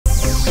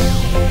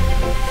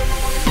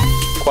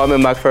Kwame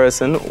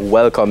McPherson,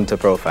 welcome to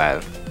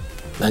Profile.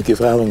 Thank you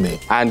for having me.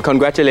 And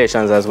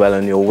congratulations as well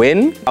on your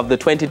win of the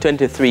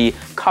 2023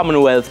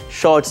 Commonwealth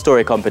Short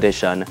Story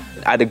Competition.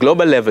 At the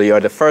global level,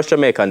 you're the first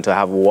Jamaican to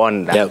have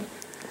won that. Yep.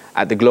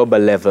 At the global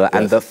level, yes.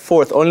 And the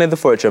fourth, only the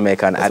fourth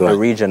Jamaican at the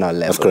regional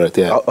level. That's correct,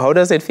 yeah. How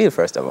does it feel,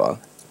 first of all?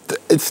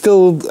 It's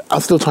still,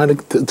 I'm still trying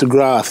to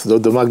grasp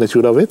the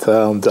magnitude of it,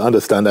 to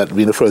understand that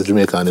being the first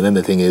Jamaican in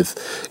anything is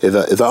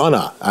an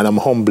honor, and I'm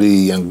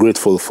humbly and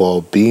grateful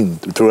for to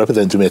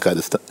represent Jamaica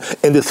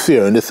in this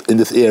sphere, in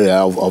this area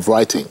of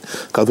writing,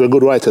 because we're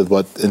good writers,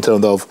 but in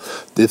terms of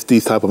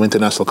these type of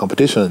international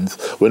competitions,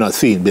 we're not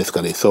seen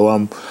basically. So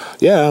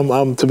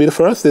to be the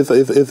first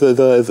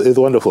is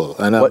wonderful,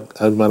 and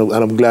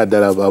I'm glad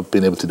that I've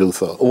been able to do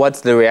so.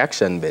 What's the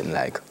reaction been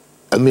like?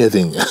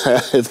 Amazing.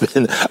 It's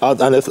been,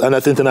 and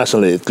that's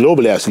internationally,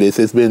 globally actually.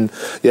 It's been,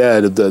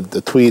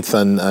 the tweets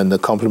and the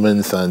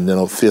compliments and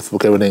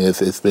Facebook, everything.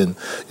 It's been,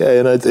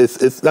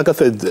 it's like I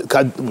said,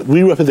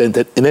 we represent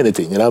it in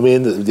anything. You know what I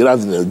mean?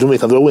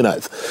 Jamaicans are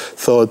winners.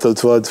 So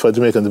for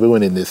Jamaicans to be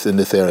winning in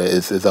this area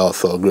is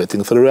also a great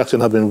thing. So the reaction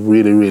has been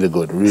really, really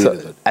good, really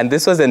good. And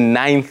this was the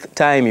 9th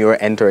time you were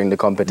entering the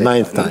competition.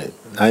 9th time.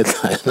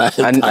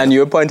 And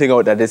you're pointing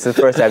out that this is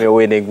the first time you're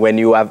winning when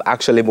you have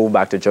actually moved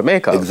back to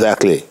Jamaica.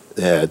 Exactly.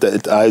 Yeah.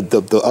 I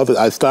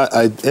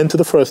entered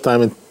the first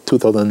time in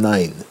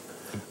 2009.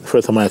 The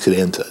first time I actually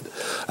entered.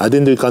 I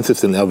didn't do it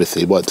consistently,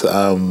 obviously, but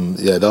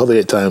the other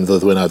 8 times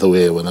was when I was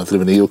away, when I was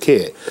living in the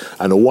UK.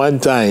 And one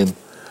time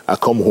I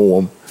come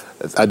home,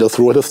 I just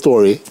wrote a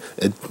story.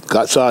 It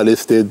got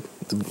shortlisted.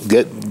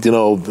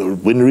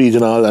 Win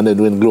regional and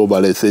then win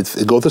global. It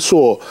goes to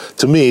show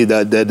to me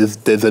that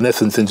there's an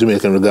essence in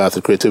Jamaica in regards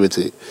to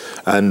creativity,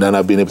 and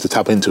I've been able to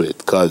tap into it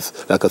because,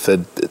 like I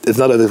said, it's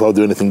not as if I'll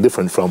do anything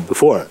different from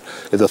before.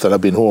 It's just that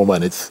I've been home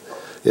and it's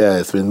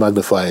been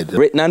magnified.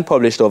 Written and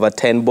published over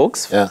 10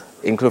 books. Yeah.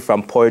 Include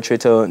from poetry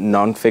to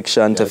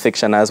non-fiction to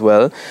fiction as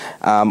well.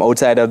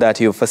 Outside of that,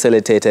 you've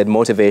facilitated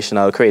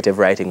motivational creative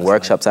writing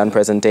workshops and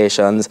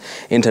presentations.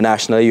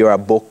 Internationally, you're a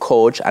book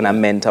coach and a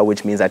mentor,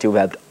 which means that you've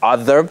helped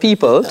other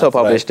people to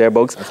publish their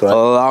books. That's right. A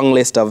long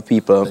list of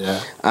people.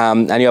 Yeah.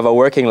 And you have a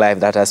working life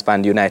that has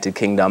spanned the United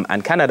Kingdom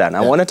and Canada. And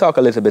I want to talk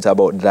a little bit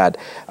about that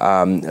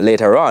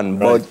later on.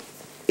 Right. But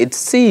it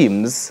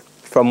seems,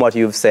 from what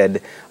you've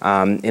said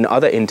in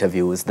other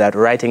interviews, that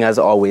writing has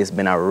always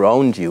been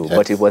around you,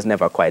 but it was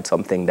never quite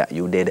something that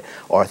you did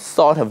or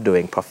thought of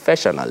doing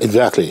professionally.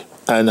 Exactly.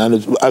 And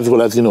as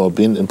well as,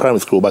 being in primary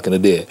school back in the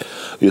day,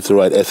 we used to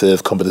write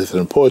essays, competition,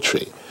 and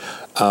poetry.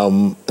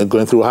 And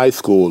going through high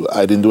school,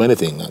 I didn't do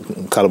anything.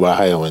 Calabar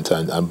High I went,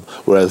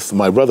 whereas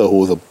my brother, who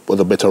was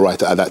a better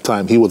writer at that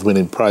time, he was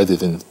winning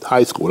prizes in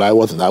high school. I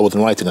wasn't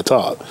writing at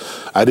all.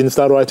 I didn't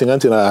start writing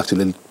until I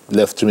actually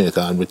left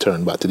Jamaica and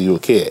returned back to the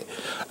UK,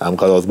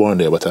 because I was born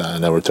there,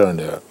 and I returned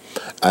there.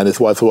 And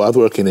it's while I was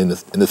working in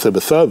the civil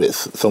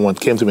service, someone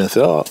came to me and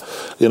said,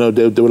 there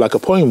was like a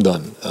poem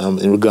done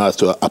in regards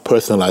to a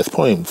personalized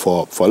poem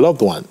for a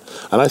loved one.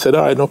 And I said,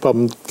 all right, no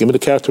problem, give me the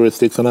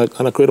characteristics and I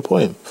create a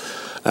poem.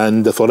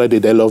 And that's what I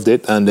did. They loved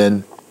it. And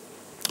then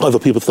other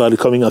people started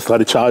coming and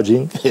started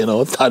charging,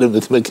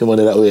 started making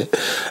money that way.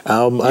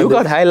 You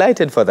got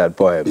highlighted for that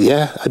poem.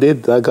 Yeah, I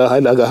did. I got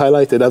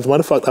highlighted. As a matter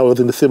of fact, I was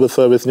in the civil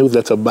service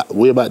newsletter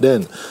way back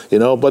then,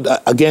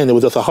 But again, it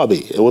was just a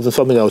hobby. It wasn't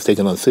something I was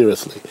taking on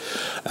seriously.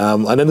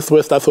 And then that's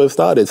where it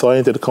started. So I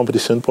entered the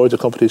competition, poetry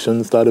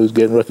competition, started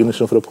getting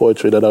recognition for the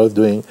poetry that I was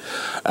doing.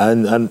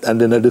 And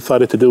then I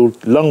decided to do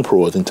long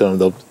prose in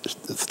terms of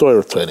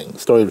storytelling,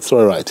 story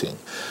writing.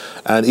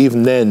 And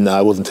even then,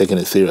 I wasn't taking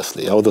it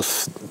seriously. I was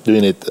just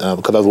doing it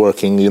because I was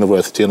working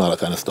university and all that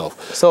kind of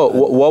stuff. So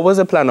what was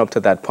the plan up to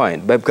that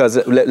point? Because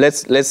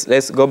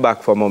let's go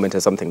back for a moment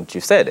to something that you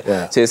said.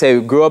 Yeah. So you say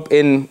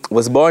you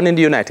was born in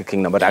the United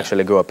Kingdom, but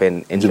actually grew up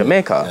in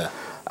Jamaica. Yeah.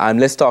 And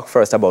let's talk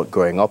first about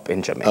growing up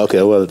in Jamaica.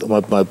 Okay, well,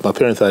 my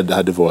parents had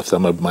divorced,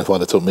 and my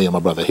father took me and my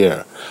brother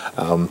here,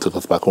 took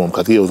us back home,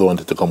 because he was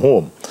wanted to come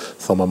home.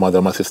 So my mother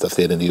and my sister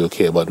stayed in the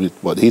UK,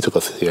 but he took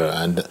us here,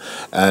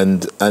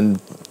 and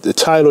the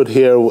childhood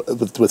here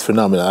was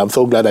phenomenal. I'm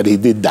so glad that he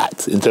did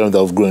that in terms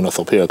of growing us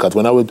up here, because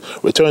when I would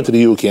return to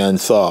the UK and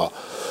saw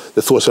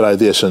the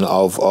socialization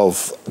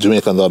of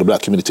Jamaicans or the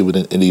black community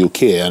in the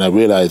UK, and I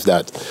realized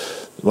that,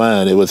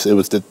 man, it was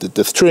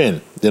the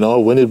strain.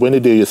 When you're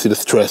there, you see the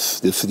stress.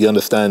 You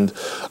understand,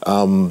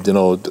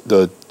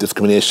 the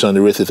discrimination,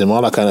 the racism,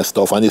 all that kind of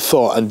stuff. And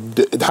and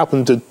it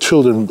happened to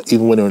children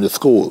even when they're in the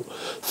school.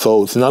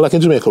 So it's not like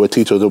in Jamaica where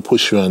teachers will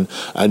push you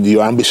and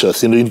you're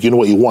ambitious. You know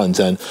what you want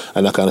and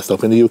that kind of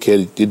stuff. In the UK,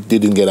 you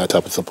didn't get that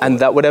type of support. And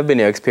that would have been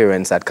your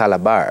experience at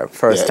Calabar,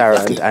 first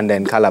Tarrant and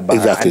then Calabar,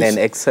 and then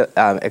Excel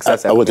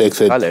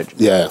College.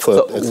 Yeah.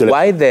 So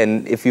why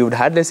then, if you'd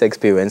had this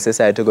experience,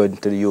 decide to go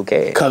to the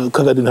UK?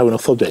 Because I didn't have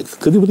enough subjects.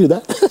 Could you believe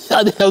that?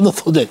 I didn't have no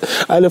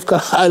subjects. I left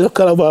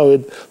Calabar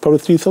with probably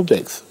 3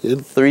 subjects.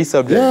 3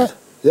 subjects?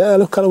 Yeah, I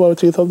left Calabar with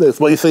 3 subjects.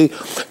 But you see,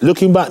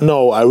 looking back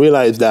now, I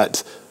realized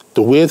that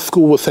the way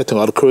school was set up,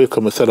 or the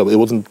curriculum was set up, it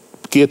wasn't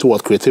geared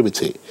towards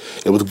creativity.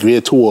 It was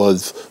geared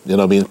towards, you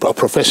know what I mean, a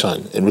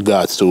profession in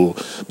regards to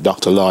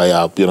doctor,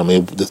 lawyer, you know what I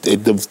mean.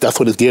 That's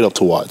what it's geared up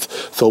towards.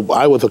 So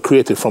I was a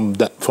creative from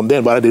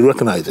then, but I didn't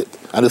recognize it.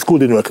 And the school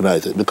didn't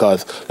recognize it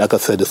because, like I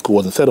said, the school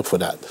wasn't set up for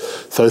that.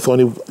 So it's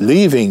only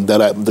leaving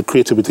that the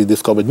creativity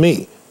discovered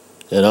me.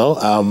 You know,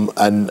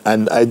 and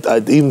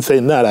I even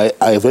saying that,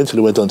 I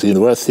eventually went on to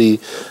university,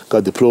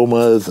 got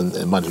diplomas and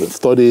management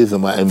studies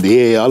and my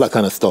MBA, all that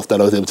kind of stuff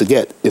that I was able to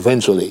get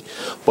eventually.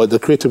 But the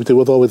creativity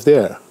was always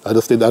there. I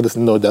just didn't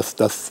know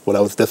that's what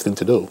I was destined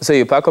to do. So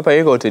you pack up and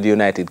you go to the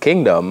United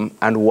Kingdom,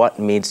 and what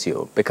meets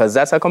you? Because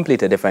that's a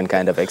completely different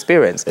kind of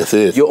experience. It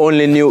is. You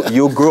only knew,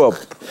 you grew up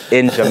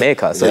in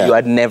Jamaica, so you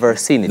had never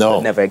seen it, you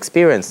had never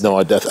experienced it.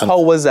 No,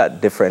 how was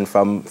that different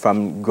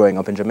from growing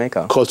up in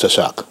Jamaica? Culture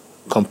shock.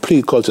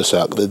 Complete culture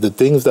shock. The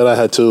things that I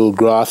had to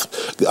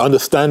grasp,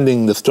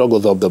 understanding the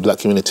struggles of the black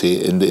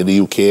community in the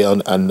UK,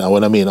 and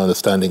what I mean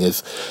understanding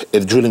is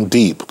drilling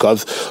deep.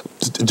 Because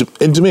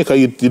in Jamaica,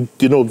 you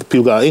know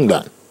people are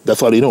England.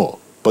 That's all you know.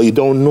 But you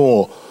don't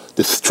know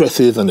the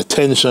stresses and the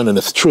tension and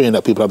the strain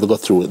that people have to go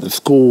through in the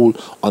school,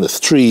 on the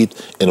street,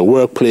 in the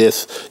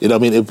workplace. You know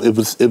what I mean?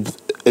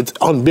 It's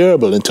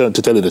unbearable to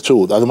tell you the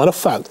truth. As a matter of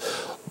fact,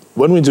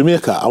 when we were in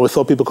Jamaica, I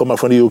saw people come out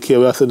from the UK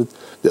where I said,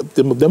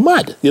 they're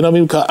mad. You know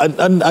what I mean?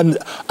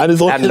 And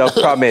it's all... And no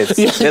promise.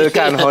 Milk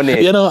and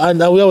honey. You know, and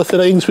we always say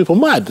that English people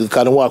mad. They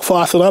kind of walk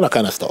fast and all that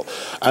kind of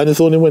stuff. And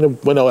it's only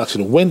when I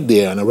actually went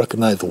there and I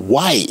recognized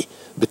why.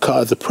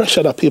 Because the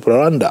pressure that people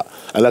are under.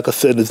 And like I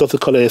said, it's not the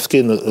color of your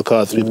skin.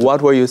 Because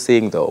what were you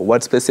seeing, though?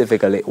 What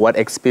specifically, what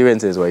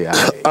experiences were you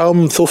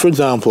having? So, for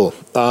example,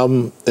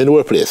 in the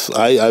workplace,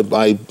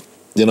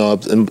 you know,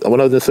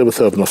 when I was in civil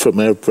service, I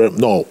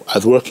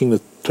was working in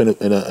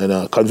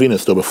a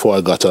convenience store before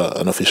I got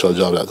an official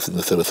job like in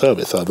the civil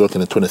service. So I was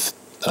working in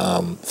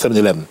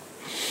 7-Eleven.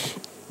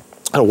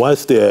 And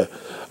whilst there,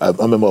 I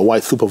remember a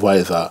white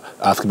supervisor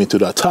asking me to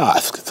do a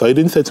task. So he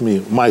didn't say to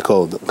me,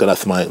 Michael, because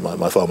that's my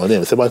former name.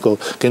 He said, Michael,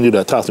 can you do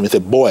that task? And he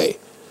said, boy.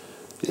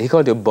 He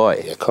called you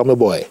boy? Yeah, call me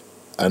boy.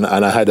 And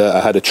I had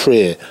a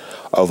tray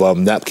of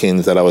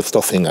napkins that I was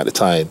stuffing at the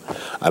time.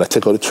 And I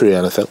took out the tray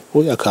and I said,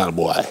 who you call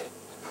boy?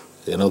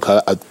 You know,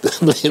 because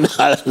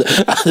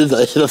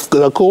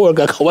a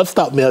co-worker come and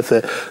stop me and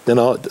say, you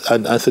know,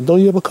 and I said,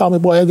 don't you ever call me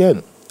boy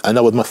again? And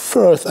that was my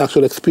first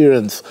actual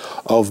experience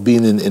of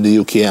being in the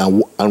UK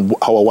and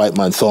how a white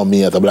man saw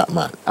me as a black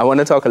man. I want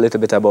to talk a little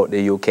bit about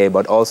the UK,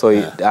 but also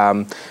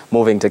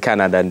moving to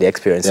Canada and the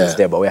experiences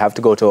there. But we have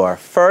to go to our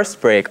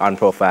first break on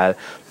Profile.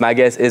 My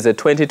guest is the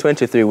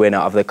 2023 winner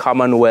of the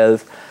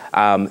Commonwealth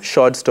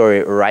short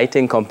story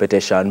writing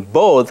competition,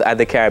 both at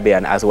the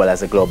Caribbean as well as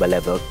the global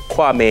level,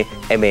 Kwame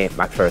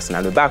McPherson.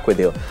 I'll be back with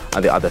you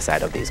on the other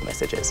side of these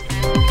messages.